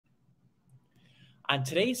On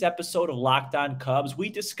today's episode of Locked On Cubs, we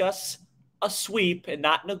discuss a sweep, and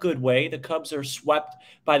not in a good way. The Cubs are swept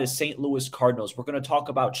by the St. Louis Cardinals. We're going to talk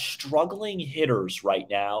about struggling hitters right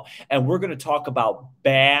now, and we're going to talk about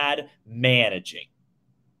bad managing.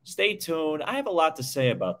 Stay tuned. I have a lot to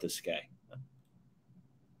say about this guy.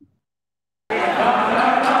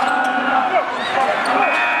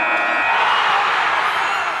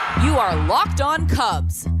 You are Locked On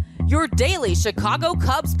Cubs, your daily Chicago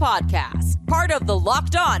Cubs podcast, part of the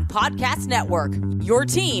Locked On Podcast Network, your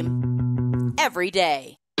team every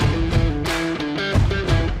day.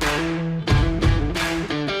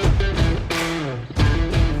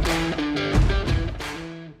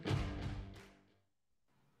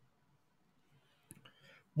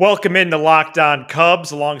 Welcome into Locked On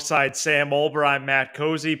Cubs alongside Sam Olber. I'm Matt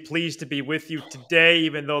Cozy. Pleased to be with you today,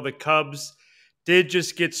 even though the Cubs did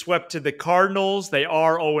just get swept to the Cardinals. They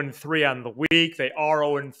are 0-3 on the week. They are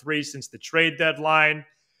 0-3 since the trade deadline,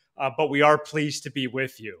 but we are pleased to be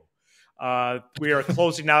with you. We are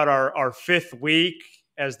closing out our fifth week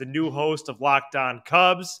as the new host of Locked On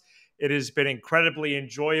Cubs. It has been incredibly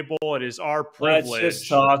enjoyable. It is our privilege. Let's just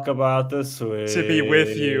talk about this week. To be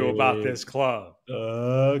with you about this club.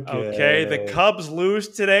 Okay. The Cubs lose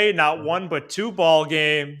today, not one but two ball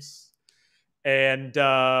games. And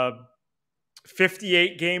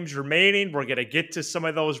 58 games remaining. We're going to get to some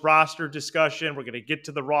of those roster discussion. We're going to get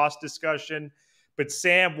to the Ross discussion. But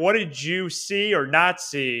Sam, what did you see or not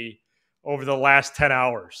see over the last 10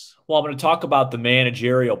 hours? Well, I'm going to talk about the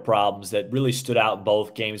managerial problems that really stood out in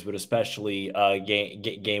both games, but especially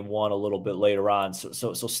game one a little bit later on.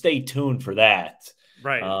 So stay tuned for that.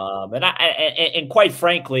 Right. And quite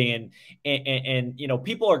frankly, and you know,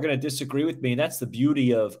 people are going to disagree with me, and that's the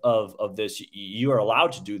beauty of this. You are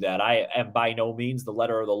allowed to do that. I am by no means the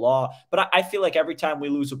letter of the law, but I feel like every time we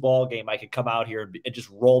lose a ball game, I could come out here and just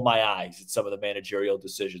roll my eyes at some of the managerial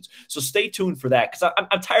decisions. So stay tuned for that, because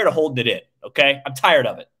I'm tired of holding it in. Okay, I'm tired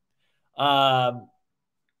of it.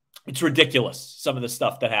 It's ridiculous, some of the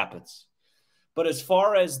stuff that happens. But as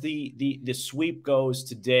far as the sweep goes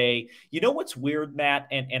today, you know what's weird, Matt?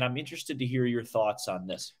 And I'm interested to hear your thoughts on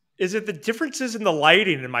this. Is it the differences in the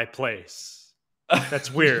lighting in my place? That's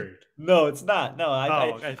weird. No, it's not. No,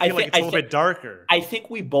 I feel like it's a little bit darker. I think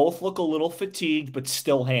we both look a little fatigued, but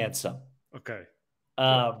still handsome. Okay.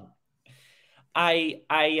 Go ahead.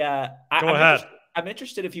 I'm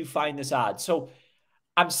interested if you find this odd. So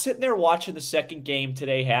I'm sitting there watching the second game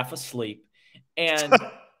today, half asleep, and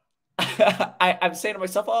I'm saying to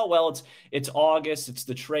myself, oh, well, it's August. It's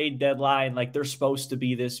the trade deadline. Like, they're supposed to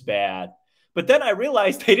be this bad. But then I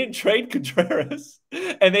realized they didn't trade Contreras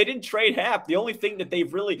and they didn't trade Happ. The only thing that they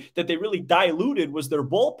really diluted was their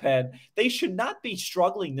bullpen. They should not be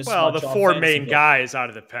struggling this much. Well, the four main guys out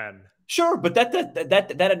of the pen. Sure, but that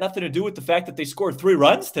had nothing to do with the fact that they scored 3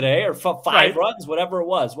 runs today or 5 runs, whatever it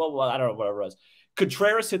was. Well, I don't know, whatever it was.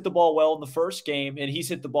 Contreras hit the ball well in the first game, and he's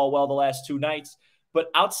hit the ball well the last 2 nights. But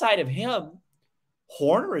outside of him,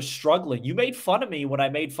 Hoerner is struggling. You made fun of me when I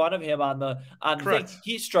made fun of him on the thing.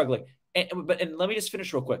 He's struggling. And let me just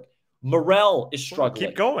finish real quick. Morel is struggling.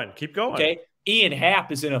 Keep going. Okay. Ian Happ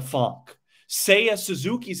is in a funk. Seiya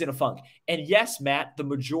Suzuki's in a funk. And yes, Matt,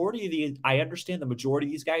 I understand the majority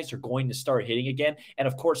of these guys are going to start hitting again. And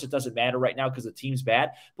of course, it doesn't matter right now because the team's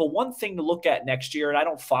bad. But one thing to look at next year, and I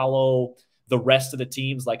don't follow the rest of the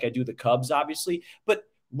teams like I do the Cubs, obviously, but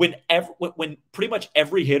when pretty much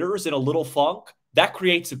every hitter is in a little funk, that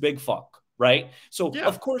creates a big funk, right? So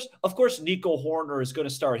of course, Nico Hoerner is going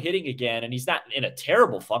to start hitting again, and he's not in a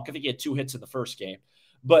terrible funk. I think he had 2 hits in the first game,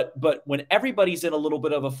 but when everybody's in a little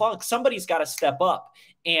bit of a funk, somebody's got to step up.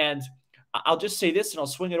 And I'll just say this, and I'll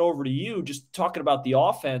swing it over to you. Just talking about the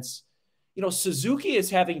offense, you know, Suzuki is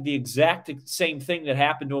having the exact same thing that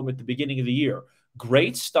happened to him at the beginning of the year.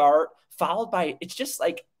 Great start, followed by it's just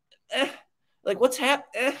like. Like, what's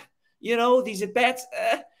happening? You know, these at bats.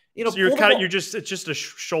 You know, so it's just a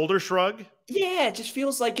shoulder shrug. Yeah, it just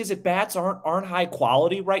feels like his at bats aren't high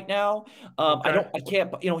quality right now. Okay. I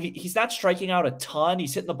can't. You know, he's not striking out a ton.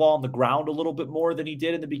 He's hitting the ball on the ground a little bit more than he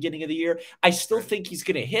did in the beginning of the year. I still think he's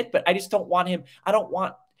going to hit, but I just don't want him.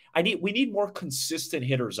 We need more consistent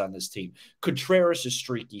hitters on this team. Contreras is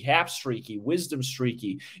streaky, Happ streaky, Wisdom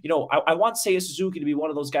streaky. You know, I want Seiya Suzuki to be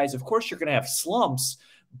one of those guys. Of course, you're going to have slumps,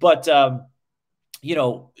 but you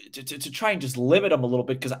know, to try and just limit him a little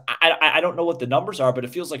bit, because I don't know what the numbers are, but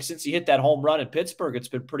it feels like since he hit that home run in Pittsburgh, it's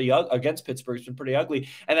been pretty against Pittsburgh. It's been pretty ugly.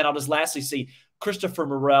 And then I'll just lastly see Christopher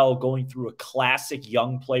Morel going through a classic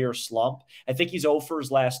young player slump. I think he's 0 for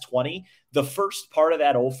his last 20. The first part of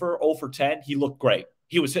that 0 for 10, he looked great.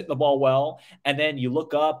 he was hitting the ball well. And then you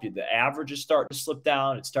look up, the averages start to slip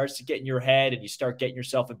down. It starts to get in your head and you start getting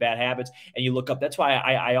yourself in bad habits. And you look up. That's why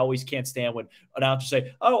I always can't stand when announcers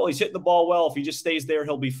say, oh, well, he's hitting the ball well. If he just stays there,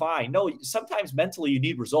 he'll be fine. No, sometimes mentally you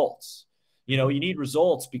need results. You need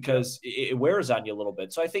results because it wears on you a little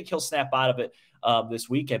bit. So I think he'll snap out of it this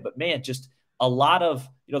weekend. But, man, just a lot of,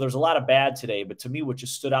 there's a lot of bad today. But to me, what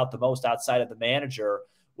just stood out the most outside of the manager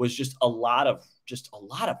was just a lot of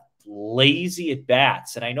lazy at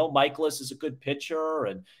bats. And I know Michaelis is a good pitcher,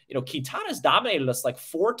 and Quintana's dominated us like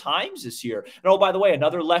 4 times this year. And oh, by the way,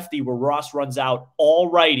 another lefty where Ross runs out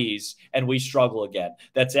all righties and we struggle again.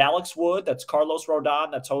 That's Alex Wood, that's Carlos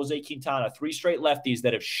Rodon, that's Jose Quintana, 3 straight lefties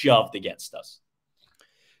that have shoved against us.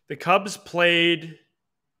 The Cubs played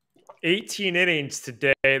 18 innings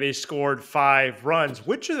today. They scored 5 runs.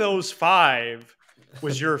 Which of those 5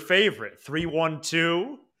 was your favorite?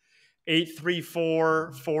 3-1-2,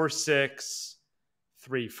 8-3-4, 4-6,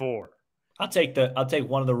 3-4. I'll take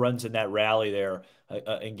one of the runs in that rally there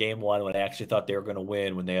in game 1 when I actually thought they were going to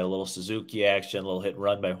win, when they had a little Suzuki action, a little hit and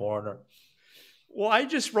run by Horner. Well, I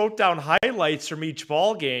just wrote down highlights from each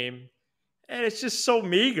ball game, and it's just so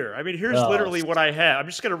meager. I mean, here's literally what I have. I'm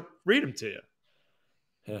just going to read them to you.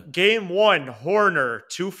 Yeah. Game 1, Horner,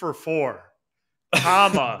 2 for 4.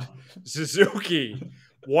 Suzuki,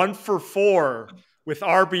 1 for 4. With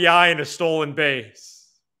RBI and a stolen base.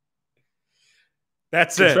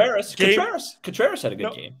 That's Contreras, it. Contreras had a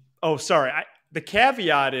good game. Oh, sorry. The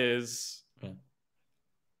caveat is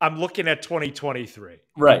I'm looking at 2023.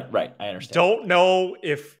 Right. I understand. Don't know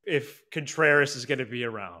if Contreras is going to be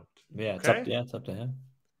around. Yeah, it's up to him.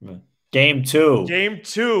 Yeah. Game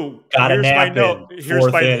 2. Got a nap in.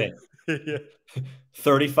 Fourth inning.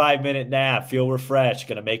 35-minute nap. Feel refreshed.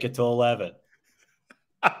 Going to make it to 11.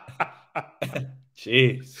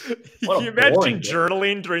 Jeez. Can you imagine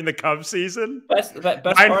journaling during the Cubs season? Best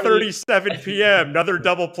 9:37 p.m., another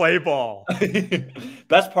double play ball.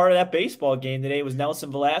 Best part of that baseball game today was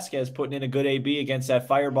Nelson Velasquez putting in a good AB against that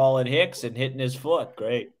fireball at Hicks and hitting his foot.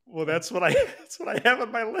 Great. Well, that's what I have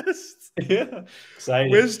on my list. Yeah.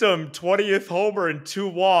 Exciting. Wisdom, 20th homer and 2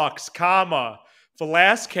 walks,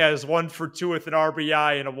 Velasquez 1 for 2 with an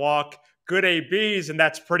RBI and a walk. Good ABs, and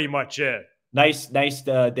that's pretty much it. Nice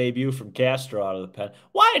debut from Castro out of the pen.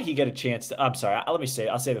 Why did he get a chance to? I'm sorry.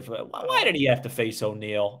 I'll save it for. Why did he have to face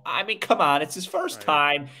O'Neill? I mean, come on. It's his first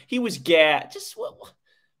time. He was just.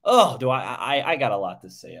 I got a lot to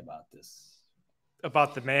say about this.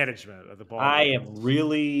 About the management of the ball. I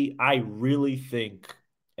really think,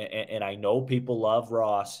 and I know people love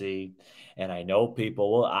Rossi, and I know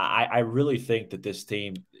people. I really think that this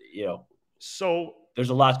team, So there's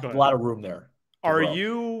a lot of room there. Are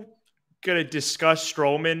you going to discuss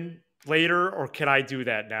Stroman later, or can I do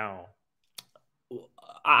that now?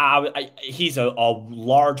 He's a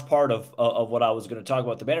large part of what I was going to talk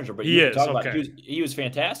about the manager, but he was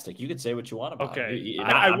fantastic. You could say what you want about him.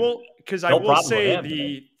 I will, because I will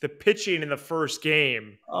say the pitching in the first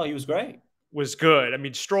game. Oh, he was great. Was good. I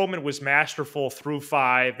mean, Stroman was masterful through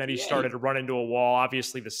 5. Then he started to run into a wall.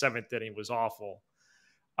 Obviously, the 7th inning was awful.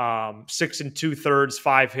 6 2/3,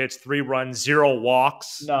 5 hits, 3 runs, 0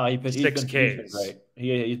 walks. No, 6 Ks. He's been great.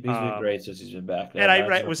 He's been great since he's been back. And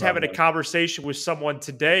I was having a conversation with someone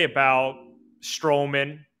today about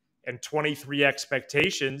Stroman and 23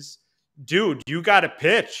 expectations. Dude, you got to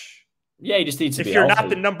pitch. Yeah, he just needs to be healthy. If you're not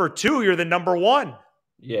the number 2, you're the number 1.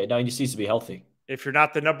 Yeah, no, he just needs to be healthy. If you're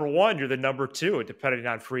not the number 1, you're the number 2, depending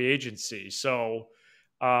on free agency. So,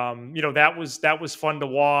 that was fun to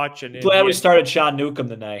watch. And glad we started Sean Newcomb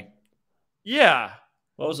tonight. Yeah.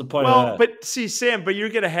 What was the point of that? But see, Sam, you're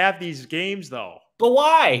going to have these games though. But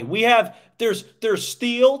why? There's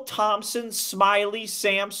Steele, Thompson, Smiley,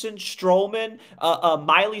 Sampson, Stroman.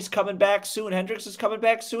 Miley's coming back soon. Hendricks is coming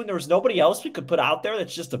back soon. There was nobody else we could put out there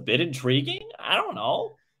that's just a bit intriguing. I don't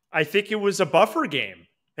know. I think it was a buffer game.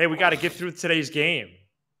 Hey, we got to get through today's game.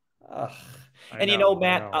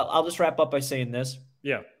 Matt, I'll just wrap up by saying this.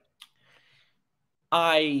 Yeah.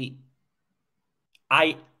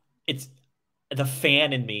 It's the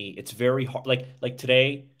fan in me. It's very hard. Like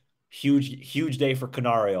today, huge day for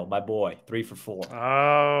Canario, my boy, 3 for 4.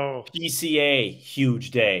 Oh. PCA,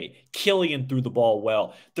 huge day. Killian threw the ball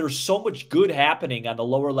well. There's so much good happening on the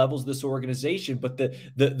lower levels of this organization, but the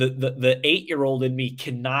 8-year-old in me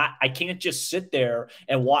I can't just sit there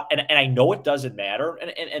and watch. And I know it doesn't matter,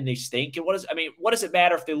 and they stink. And what does it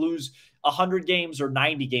matter if they lose 100 games or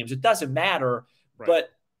 90 games? It doesn't matter. Right. But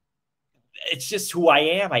it's just who I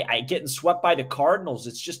am. I getting swept by the Cardinals.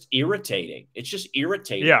 It's just irritating. It's just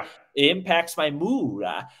irritating. Yeah. It impacts my mood.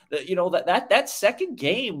 That second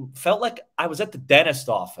game felt like I was at the dentist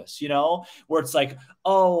office, where it's like,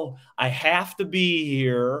 oh, I have to be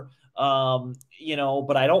here,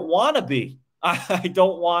 but I don't want to be. I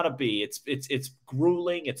don't want to be. It's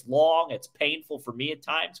grueling. It's long. It's painful for me at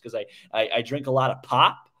times because I drink a lot of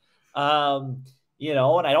pop, and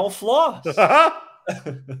I don't floss.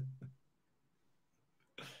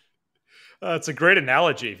 That's a great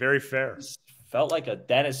analogy. Very fair. Felt like a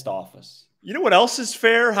dentist office. You know what else is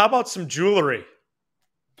fair? How about some jewelry?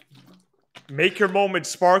 Make your moment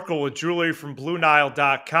sparkle with jewelry from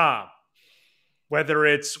BlueNile.com. Whether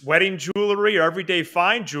it's wedding jewelry or everyday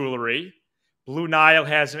fine jewelry, Blue Nile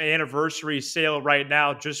has an anniversary sale right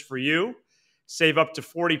now just for you. Save up to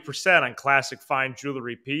 40% on classic fine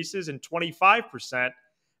jewelry pieces and 25%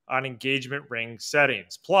 on engagement ring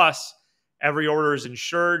settings. Plus, every order is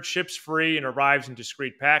insured, ships free, and arrives in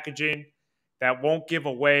discreet packaging that won't give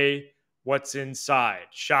away what's inside.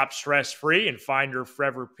 Shop stress-free and find your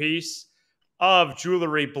forever piece of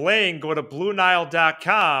jewelry bling. Go to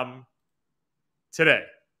BlueNile.com today.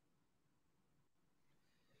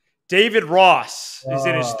 David Ross is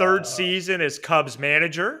in his third season as Cubs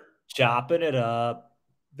manager. Chopping it up.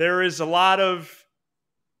 There is a lot of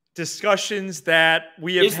discussions that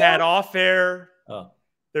we have had off air. Oh.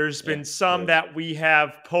 There's been some that we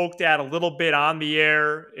have poked at a little bit on the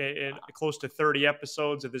air in close to 30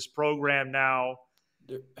 episodes of this program now.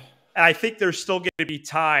 And I think there's still going to be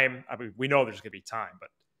time. I mean, we know there's going to be time, but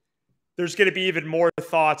there's going to be even more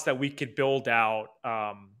thoughts that we could build out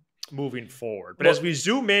moving forward. But as we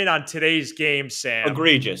zoom in on today's game, Sam.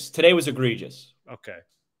 Egregious. Today was egregious. Okay.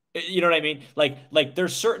 You know what I mean? Like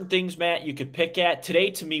there's certain things, Matt, you could pick at.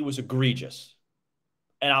 Today, to me, was egregious.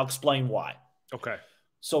 And I'll explain why. Okay.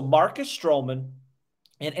 So Marcus Stroman,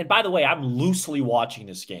 and by the way, I'm loosely watching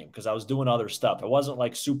this game because I was doing other stuff. I wasn't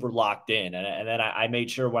like super locked in. And then I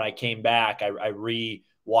made sure when I came back, I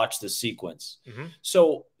re-watched the sequence. Mm-hmm.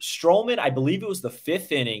 So Stroman, I believe it was the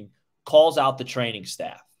 5th inning, calls out the training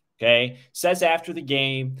staff. Okay. Says after the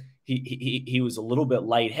game, he was a little bit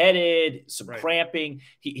lightheaded, some cramping.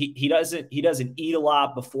 He doesn't eat a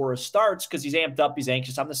lot before it starts because he's amped up. He's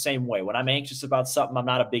anxious. I'm the same way. When I'm anxious about something, I'm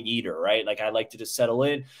not a big eater, right? Like I like to just settle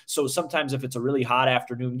in. So sometimes if it's a really hot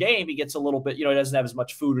afternoon game, he gets a little bit, he doesn't have as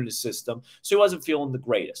much food in his system. So he wasn't feeling the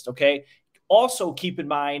greatest. Okay. Also, keep in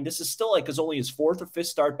mind, this is still like only his 4th or 5th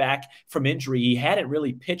start back from injury. He hadn't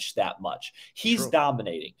really pitched that much. He's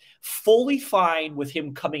dominating. Fully fine with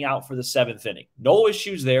him coming out for the 7th inning. No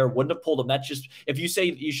issues there. Wouldn't have pulled him. That's just, if you say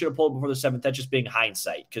you should have pulled him before the 7th, that's just being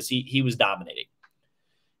hindsight because he was dominating.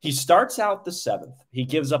 He starts out the 7th. He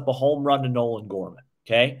gives up a home run to Nolan Gorman.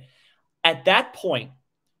 Okay. At that point,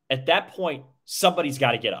 somebody's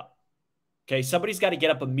got to get up. Okay, somebody's got to get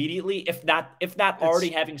up immediately, if not already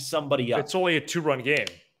having somebody up. It's only a 2-run game.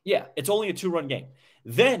 Yeah, it's only a 2-run game.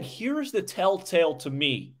 Then here's the telltale to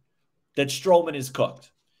me that Stroman is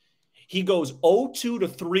cooked. He goes 0-2 to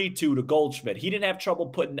 3-2 to Goldschmidt. He didn't have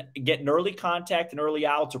trouble getting early contact and early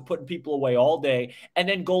outs or putting people away all day, and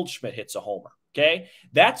then Goldschmidt hits a homer. Okay,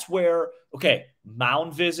 that's where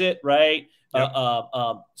mound visit, right? Yep.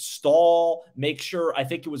 Stall, make sure. I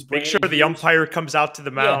think it was Brandon make sure the Hughes. Umpire comes out to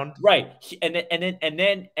the mound. Yeah, right.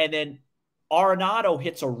 And then Arenado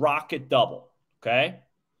hits a rocket double. Okay.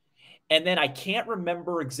 And then I can't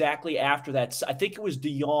remember exactly after that. I think it was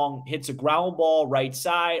DeYoung hits a ground ball right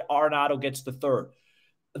side. Arenado gets the 3rd.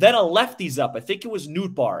 Then a lefty's up. I think it was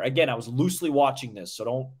Nootbaar. Again, I was loosely watching this,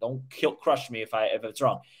 so don't crush me if it's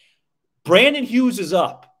wrong. Brandon Hughes is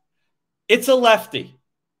up. It's a lefty.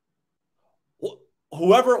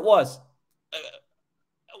 Whoever it was,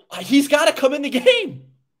 he's got to come in the game.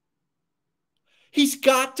 He's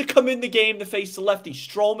got to come in the game to face the lefty.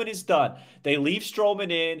 Stroman is done. They leave Stroman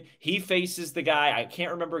in. He faces the guy. I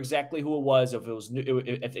can't remember exactly who it was. If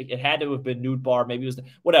it had to have been Nootbaar, maybe it was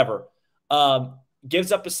whatever.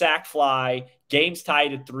 Gives up a sac fly. Game's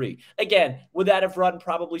tied at 3. Again, would that have run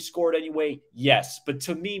probably scored anyway? Yes. But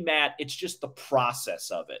to me, Matt, it's just the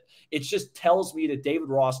process of it. It just tells me that David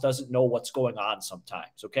Ross doesn't know what's going on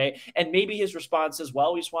sometimes, okay? And maybe his response is,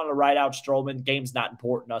 well, we just wanted to ride out Stroman. Game's not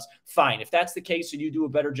important to us. Fine. If that's the case and you do a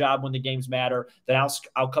better job when the games matter, then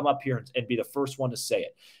I'll come up here and be the first one to say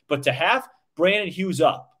it. But to have Brandon Hughes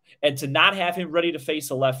up, and to not have him ready to face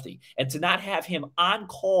a lefty, and to not have him on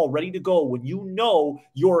call ready to go when you know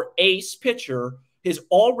your ace pitcher has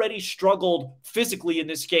already struggled physically in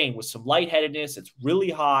this game with some lightheadedness. It's really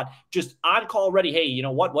hot, just on call ready. Hey, you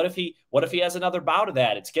know what? What if What if he has another bout of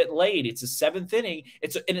that? It's getting late. It's a 7th inning.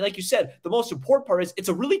 And like you said, the most important part is it's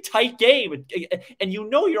a really tight game. And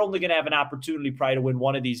you're only going to have an opportunity probably to win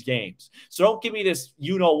one of these games. So don't give me this,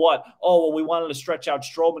 what? Oh, well, we wanted to stretch out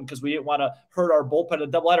Stroman because we didn't want to hurt our bullpen in a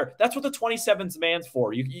doubleheader. That's what the 27th man's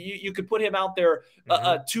for. You could put him out there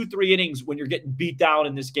 2-3 innings when you're getting beat down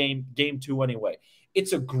in this game 2 anyway.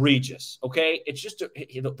 It's egregious, okay? It's just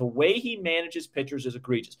the way he manages pitchers is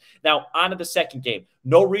egregious. Now, on to the second game.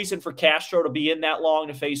 No reason for Castro to be in that long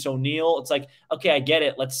to face O'Neill. It's like, okay, I get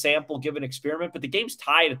it. Let's sample, give an experiment. But the game's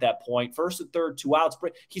tied at that point. 1st and 3rd, 2 outs.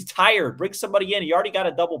 He's tired. Bring somebody in. He already got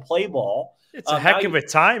a double play ball. It's a heck of a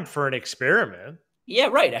time for an experiment. Yeah,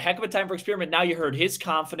 right. A heck of a time for experiment. Now you heard his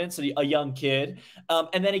confidence, a young kid.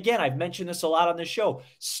 And then again, I've mentioned this a lot on this show.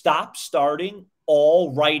 Stop starting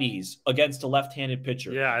all righties against a left-handed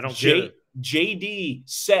pitcher. Yeah, I don't get it. JD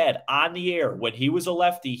said on the air when he was a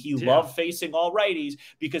lefty, he loved facing all righties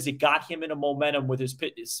because it got him in a momentum with his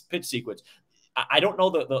pitch sequence. I don't know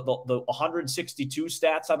the 162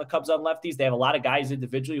 stats on the Cubs on lefties. They have a lot of guys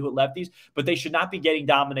individually who are lefties, but they should not be getting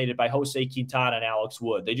dominated by Jose Quintana and Alex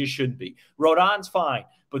Wood. They just shouldn't be. Rodon's fine,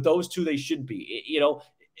 but those two, they shouldn't be.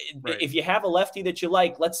 Right. If you have a lefty that you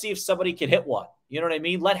like, let's see if somebody can hit one. You know what I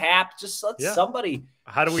mean? Let somebody.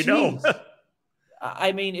 How do we know?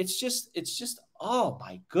 I mean, it's just, oh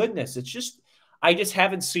my goodness. I just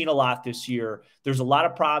haven't seen a lot this year. There's a lot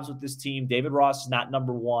of problems with this team. David Ross is not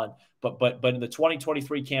number one, but in the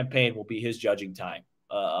 2023 campaign will be his judging time.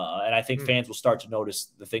 And I think fans will start to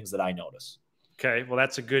notice the things that I notice. Okay. Well,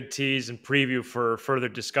 that's a good tease and preview for further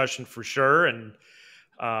discussion for sure. And,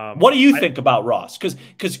 what do you think about Ross? Because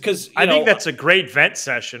I think that's a great vent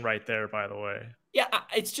session right there, by the way. Yeah,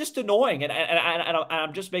 it's just annoying, and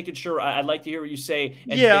I'm just making sure. I'd like to hear what you say,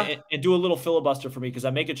 and do a little filibuster for me because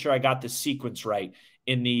I'm making sure I got the sequence right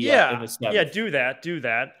in the in the seventh. Yeah, do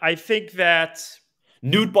that. I think that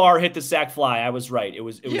Nootbaar hit the sac fly. I was right. It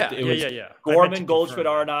was Gorman, Goldschmidt,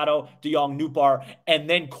 Arenado, DeYoung, Nootbaar, and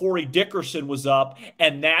then Corey Dickerson was up,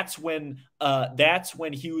 and that's when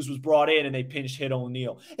Hughes was brought in and they pinch hit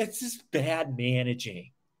O'Neill. It's just bad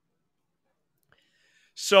managing.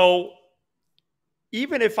 So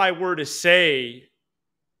even if I were to say,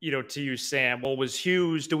 to you, Sam, well, was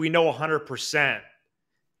Hughes, do we know 100%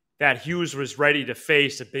 that Hughes was ready to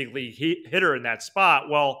face a big league hitter in that spot?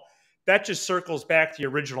 Well, that just circles back to the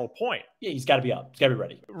original point. Yeah, he's got to be up. He's got to be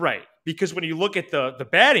ready. Right. Because when you look at the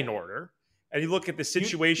batting order and you look at the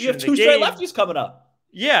situation you have two straight lefties coming up.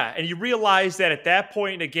 Yeah, and you realize that at that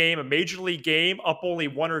point in a game, a major league game, up only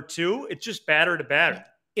 1 or 2, it's just batter to batter.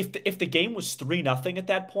 If the game was 3-0 at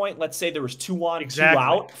that point, let's say there was 2 on, 2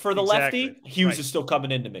 out for the lefty, Hughes is still coming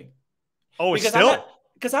into me. Oh, it's still?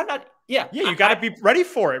 Because I'm not. Yeah, you got to be ready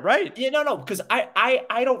for it, right? Yeah, no, because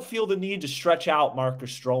I don't feel the need to stretch out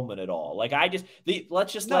Marcus Stroman at all. Like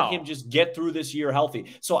let's just let him just get through this year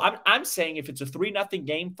healthy. So I'm saying if it's a 3-0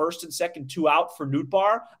 game, 1st and 2nd, 2 out for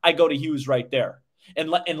Nootbaar, I go to Hughes right there.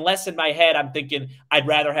 Unless in my head I'm thinking I'd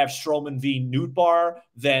rather have Stroman v. Nootbaar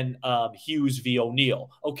than Hughes v.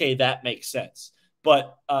 O'Neill. Okay, that makes sense.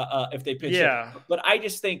 But if they pitch, but I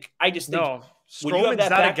just think no, Stroman's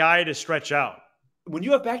not a guy to stretch out. When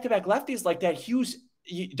you have back-to-back lefties like that, Hughes,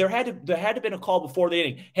 there had to been a call before the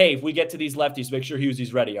inning. Hey, if we get to these lefties, make sure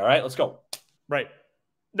Hughes ready. All right, let's go. Right.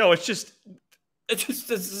 No, it's just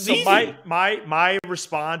so easy. My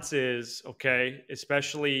response is okay,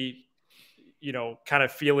 especially kind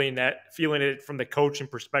of feeling it from the coaching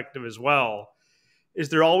perspective as well, is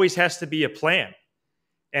there always has to be a plan.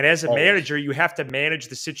 And as a manager, you have to manage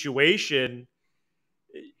the situation.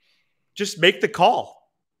 Just make the call.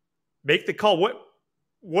 Make the call.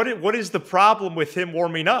 What is the problem with him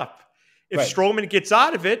warming up? If Stroman gets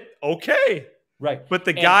out of it, okay. Right. But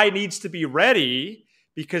the guy needs to be ready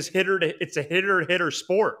because it's a hitter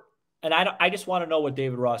sport. And I just want to know what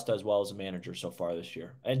David Ross does well as a manager so far this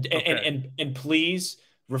year. And please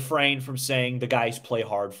refrain from saying the guys play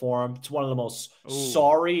hard for him. It's one of the most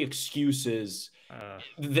sorry excuses.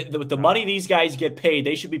 With the money these guys get paid,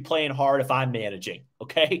 they should be playing hard if I'm managing.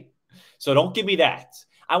 Okay? So don't give me that.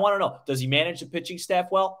 I want to know, does he manage the pitching staff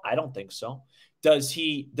well? I don't think so. Does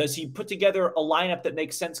he put together a lineup that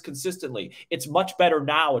makes sense consistently? It's much better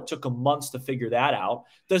now. It took him months to figure that out.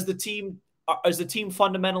 Is the team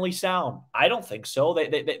fundamentally sound? I don't think so.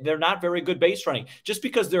 They're not very good base running. Just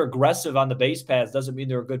because they're aggressive on the base paths doesn't mean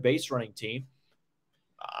they're a good base running team.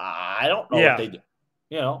 I don't know what they do.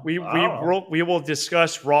 We will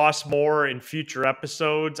discuss Ross more in future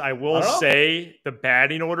episodes. I will say the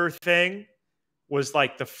batting order thing was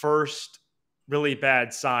like the first really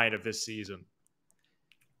bad sign of this season.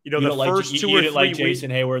 You didn't like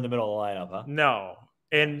Jason Hayward in the middle of the lineup, huh? No.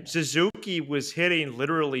 And Suzuki was hitting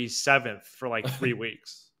literally 7th for like 3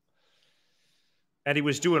 weeks. And he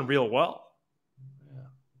was doing real well. Yeah.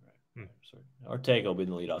 Right. Sorry. Ortega will be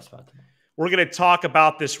the leadoff spot tomorrow. We're going to talk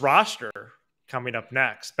about this roster coming up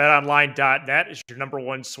next. BetOnline.net is your number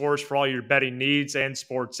one source for all your betting needs and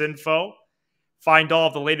sports info. Find all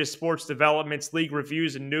of the latest sports developments, league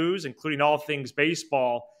reviews, and news, including all things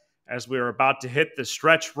baseball, as we are about to hit the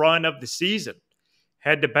stretch run of the season.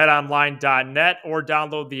 Head to betonline.net or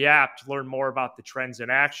download the app to learn more about the trends in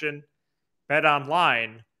action.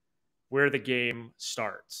 BetOnline, where the game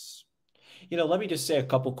starts. Let me just say a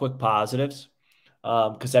couple quick positives,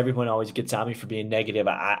 because everyone always gets on me for being negative.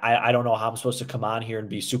 I don't know how I'm supposed to come on here and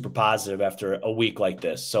be super positive after a week like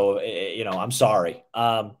this. So, I'm sorry.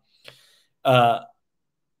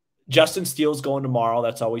 Justin Steele's going tomorrow.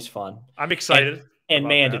 That's always fun. I'm excited. And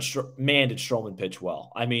man, did Stroman pitch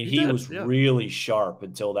well. I mean, he was really sharp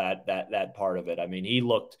until that part of it. I mean, he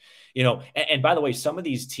looked, and by the way, some of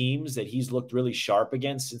these teams that he's looked really sharp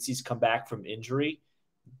against since he's come back from injury,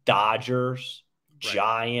 Dodgers, right.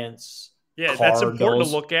 Giants, yeah, Cardinals. That's important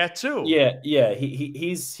to look at too. Yeah.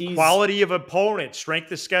 He's quality of opponent,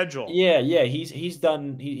 strength of schedule. Yeah. He's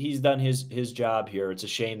done his job here. It's a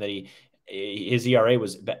shame that his ERA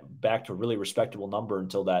was back to a really respectable number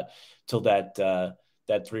until that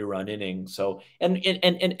 3-run inning. So, and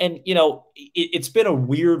it's been a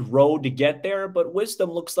weird road to get there, but Wisdom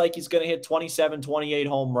looks like he's going to hit 27, 28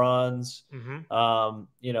 home runs.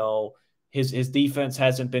 Mm-hmm. His defense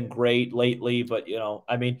hasn't been great lately, but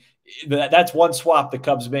I mean, that's one swap the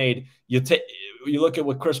Cubs made. You look at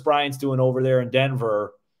what Chris Bryant's doing over there in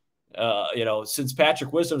Denver. Since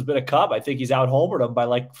Patrick Wisdom's been a Cub, I think he's out homered him by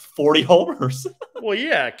like 40 homers. Well,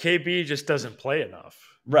 yeah, KB just doesn't play enough.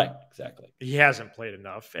 Right, exactly. He hasn't played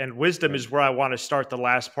enough. And Wisdom is where I want to start the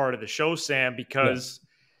last part of the show, Sam, because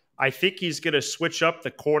I think he's going to switch up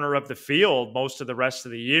the corner of the field most of the rest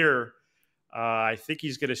of the year. I think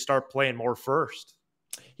he's going to start playing more first.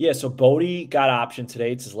 Yeah, so Bodie got option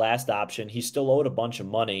today. It's his last option. He still owed a bunch of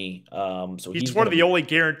money. So he's one of the only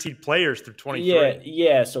guaranteed players through 23.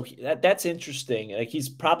 Yeah. So that's interesting. Like, he's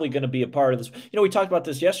probably going to be a part of this. We talked about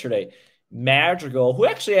this yesterday. Madrigal, who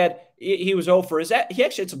actually he was 0 for he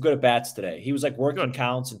actually had some good at bats today. He was like working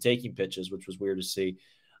counts and taking pitches, which was weird to see.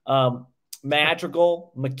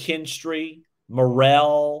 Madrigal, McKinstry,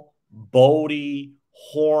 Morel, Bodie,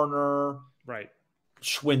 Horner, right.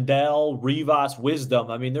 Schwindel, Rivas, Wisdom.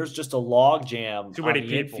 I mean, there's just a log jam on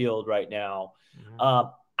the infield right now. Mm-hmm.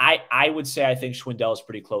 I would say I think Schwindel is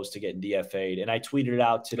pretty close to getting DFA'd. And I tweeted it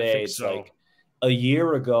out today. It's like a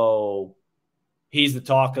year ago, he's the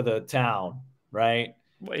talk of the town, right?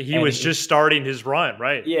 He was just starting his run,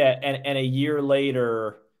 right? Yeah, and a year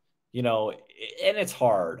later, and it's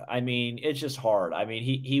hard. I mean, it's just hard. I mean,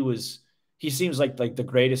 he seems like the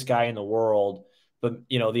greatest guy in the world, but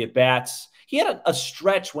the at bats. He had a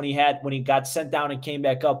stretch when he got sent down and came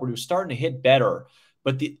back up where he was starting to hit better,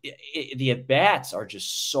 but the at bats are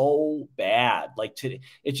just so bad. Like,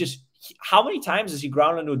 it's just, how many times has he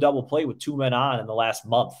ground into a double play with 2 men on in the last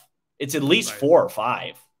month? It's at least 4 or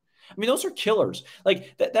 5. I mean, those are killers.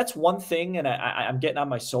 Like, that's one thing, and I'm getting on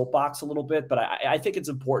my soapbox a little bit, but I think it's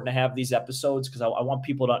important to have these episodes because I want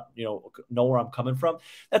people to know where I'm coming from.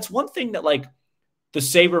 That's one thing that, like, the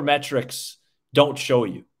sabermetrics don't show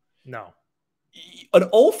you. No. An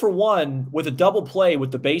 0 for 1 with a double play with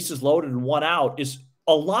the bases loaded and 1 out is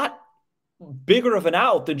a lot bigger of an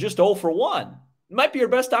out than just 0 for 1. It might be your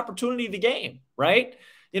best opportunity of the game, right?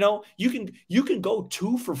 You can go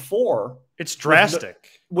 2 for 4. It's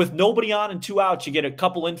drastic. With nobody on and 2 outs, you get a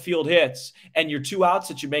couple infield hits, and your 2 outs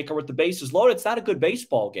that you make are with the bases loaded. It's not a good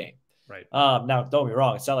baseball game. Right. Now, don't get me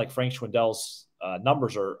wrong. It's not like Frank Schwindel's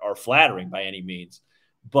numbers are flattering by any means.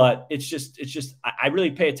 But it's just I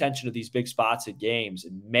really pay attention to these big spots at games,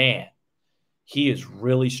 and man, he has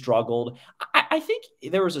really struggled. I think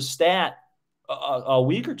there was a stat a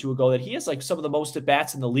week or two ago that he has like some of the most at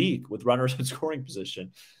bats in the league with runners in scoring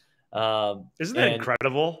position. Isn't that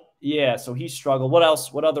incredible? Yeah, so he struggled. What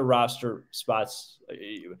else? What other roster spots?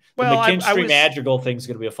 The McKinstry Madrigal thing is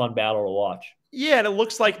going to be a fun battle to watch. Yeah, and it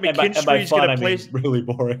looks like McKinstry's going to play. Really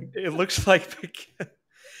boring. It looks like.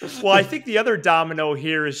 Well, I think the other domino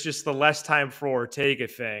here is just the less time for Ortega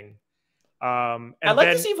thing. And I'd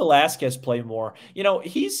like to see Velasquez play more.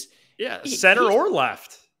 He's center or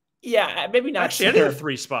left. Yeah, maybe not. Actually, any of the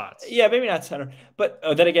 3 spots. Yeah, maybe not center. But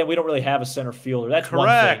then again, we don't really have a center fielder. That's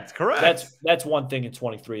correct. One thing. Correct. That's one thing in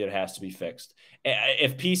 23 that has to be fixed.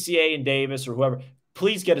 If PCA and Davis or whoever,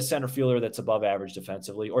 please get a center fielder that's above average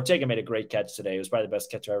defensively. Ortega made a great catch today. It was probably the best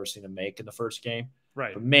catch I've ever seen him make in the first game.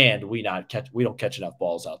 Right. But man, we don't catch enough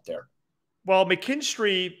balls out there. Well,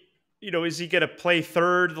 McKinstry, is he going to play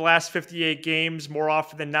third the last 58 games more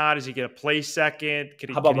often than not? Is he going to play second?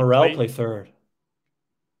 How about Can he Morel play? play third?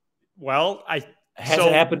 Well, Hasn't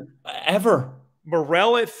so happened ever.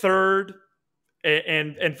 Morel at third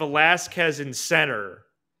and Velasquez in center.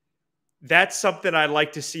 That's something I'd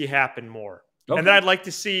like to see happen more. Okay. And then I'd like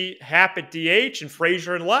to see Happ at DH and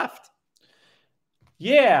Frazier in left.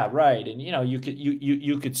 Yeah, right. And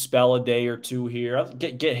you could spell a day or two here.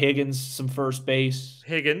 Get Higgins some first base.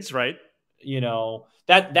 Higgins, right?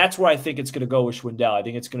 That's where I think it's going to go with Schwindel. I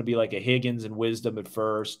think it's going to be like a Higgins and Wisdom at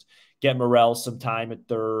first. Get Morel some time at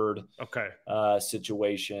third. Okay.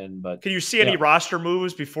 Situation, but can you see any roster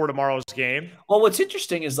moves before tomorrow's game? Well, what's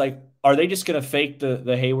interesting is are they just going to fake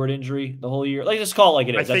the Hayward injury the whole year? Like, just call it like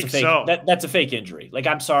it is. That's a fake. So. That's a fake injury. Like,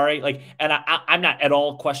 I'm sorry. Like, and I'm not at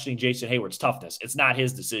all questioning Jason Hayward's toughness. It's not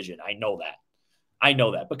his decision. I know that.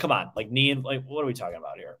 But come on, like knee and like, what are we talking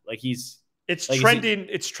about here? Like it's trending.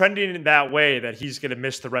 It's trending in that way that he's going to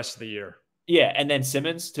miss the rest of the year. Yeah, and then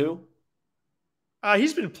Simmons too.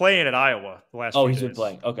 He's been playing at Iowa the last. He's been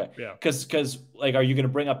playing. Okay. Yeah. Because like, are you going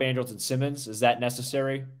to bring up Andrelton Simmons? Is that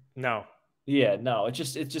necessary? No. Yeah. No.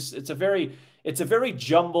 It's a very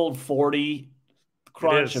jumbled 40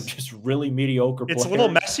 crunch of just really mediocre players. It's a little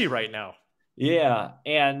messy right now. Yeah,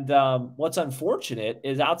 and what's unfortunate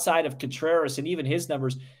is outside of Contreras and even his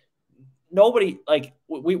numbers, nobody like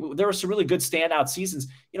there were some really good standout seasons.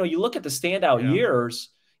 You look at the standout years.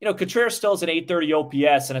 Contreras still has an 830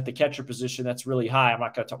 OPS, and at the catcher position, that's really high. We're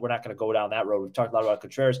not going to go down that road. We've talked a lot about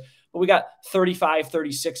Contreras, but we got 35,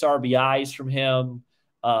 36 RBIs from him.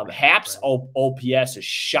 Happ's OPS is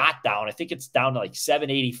shot down. I think it's down to like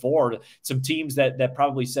 784. Some teams that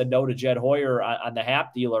probably said no to Jed Hoyer on the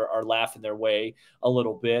Happ deal are laughing their way a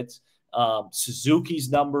little bit. Suzuki's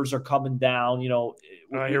numbers are coming down.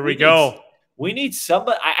 Here we go. We need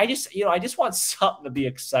somebody. I just want something to be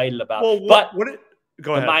excited about. Well,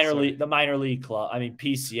 Go ahead. The minor league club. I mean,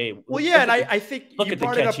 PCA. Well, yeah, and I think you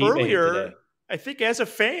brought it up earlier. I think as a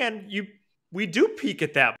fan, we do peek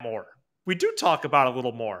at that more. We do talk about it a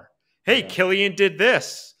little more. Hey, Killian did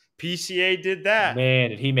this. PCA did that. Man,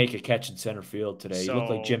 did he make a catch in center field today? He looked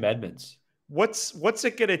like Jim Edmonds. What's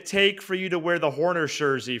it going to take for you to wear the Horner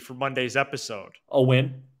jersey for Monday's episode? A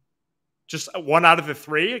win. Just 1 out of the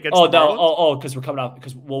 3 against the Marlins? Because we're coming out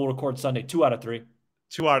because we'll record Sunday. 2 out of 3.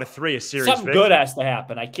 2 out of 3, a series. Something good has to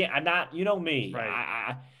happen. I'm not, me.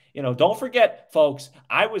 Right. Don't forget, folks,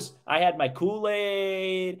 I had my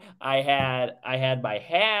Kool-Aid, I had my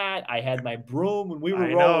hat, I had my broom when we were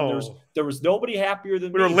rolling. There was nobody happier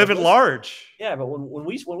than me. We were living large. Yeah, but when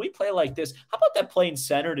we play like this, how about that play in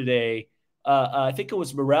center today? I think it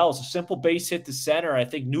was Morel's, a simple base hit to center. I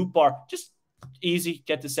think Nootbaar, just easy,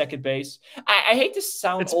 get to second base. I hate to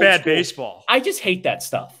sound it's old bad school. Baseball. I just hate that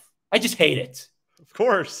stuff. I just hate it. Of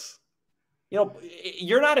course.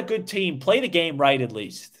 You're not a good team. Play the game right, at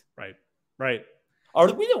least. Right. Are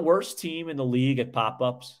we the worst team in the league at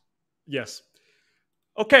pop-ups? Yes.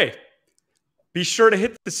 Okay. Be sure to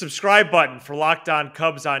hit the subscribe button for Locked On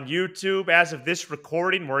Cubs on YouTube. As of this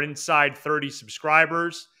recording, we're inside 30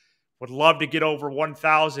 subscribers. Would love to get over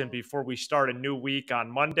 1,000 before we start a new week on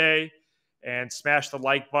Monday. And smash the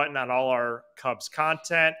like button on all our Cubs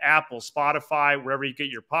content, Apple, Spotify, wherever you get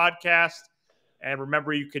your podcast. And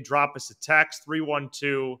remember, you could drop us a text,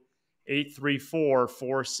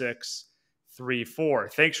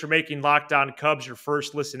 312-834-4634. Thanks for making Locked On Cubs your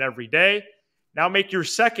first listen every day. Now make your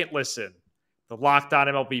second listen. The Locked On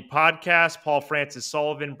MLB podcast. Paul Francis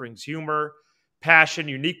Sullivan brings humor, passion,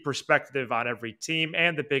 unique perspective on every team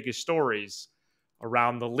and the biggest stories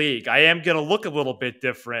around the league. I am going to look a little bit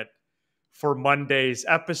different for Monday's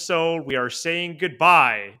episode. We are saying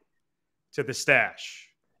goodbye to the stash.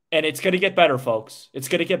 And it's going to get better, folks. It's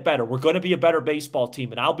going to get better. We're going to be a better baseball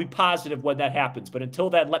team, and I'll be positive when that happens. But until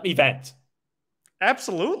then, let me vent.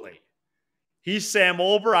 Absolutely. He's Sam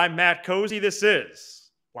Olber. I'm Matt Cozy. This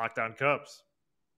is Locked On Cubs.